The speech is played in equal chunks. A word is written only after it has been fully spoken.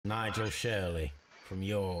Nigel Shirley, from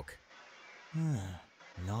York.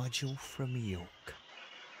 Nigel from York.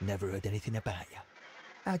 Never heard anything about you.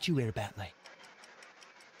 How'd you hear about me?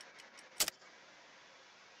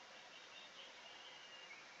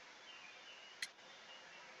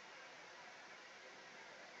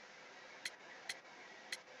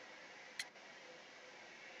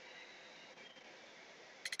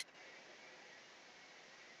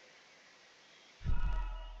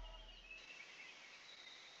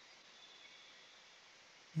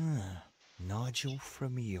 Nigel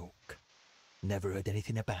from York. Never heard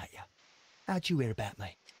anything about you. How'd you hear about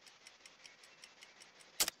me?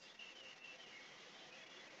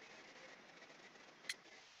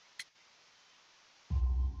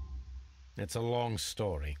 It's a long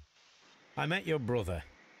story. I met your brother,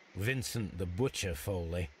 Vincent the Butcher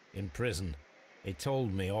Foley, in prison. He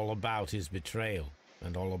told me all about his betrayal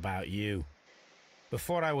and all about you.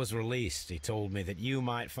 Before I was released, he told me that you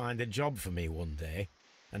might find a job for me one day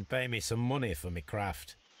and pay me some money for me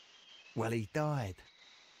craft. Well, he died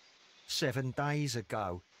 7 days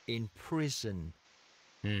ago in prison.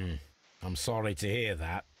 I'm sorry to hear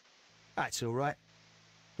that. That's all right.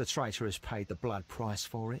 The traitor has paid the blood price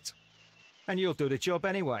for it. And you'll do the job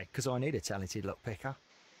anyway, because I need a talented lockpicker.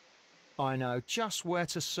 I know just where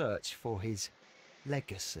to search for his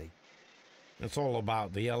legacy. It's all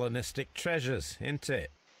about the Hellenistic treasures, isn't it?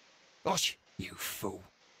 Gosh, you fool.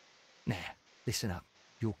 Now, listen up.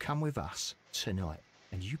 You'll come with us tonight,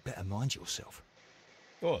 and you better mind yourself.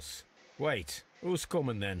 Us? Wait, who's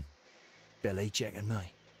coming then? Billy, Jack and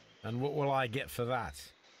me. And what will I get for that?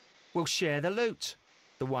 We'll share the loot.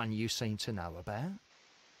 The one you seem to know about.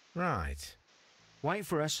 Right. Wait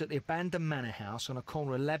for us at the abandoned manor house on a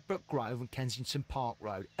corner of Ladbroke Grove and Kensington Park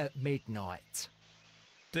Road at midnight.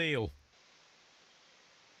 Deal.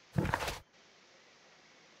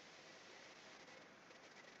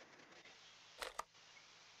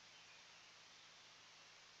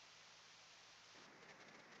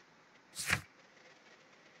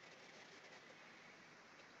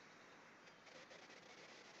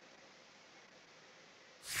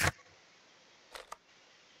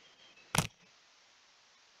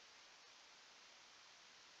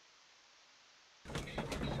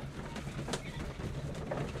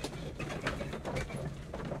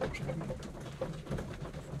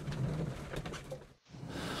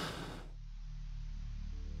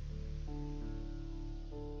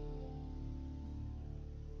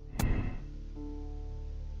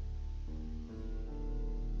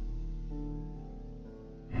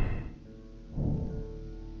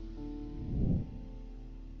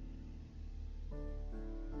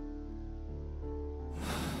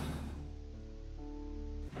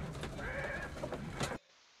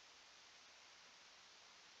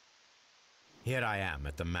 Here I am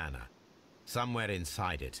at the manor. Somewhere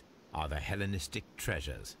inside it are the Hellenistic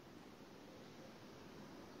treasures.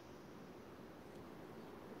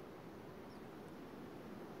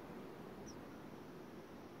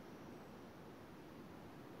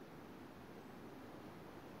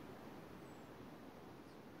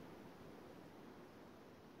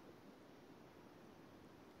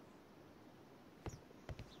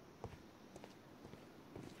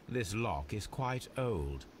 This lock is quite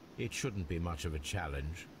old. It shouldn't be much of a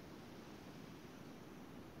challenge.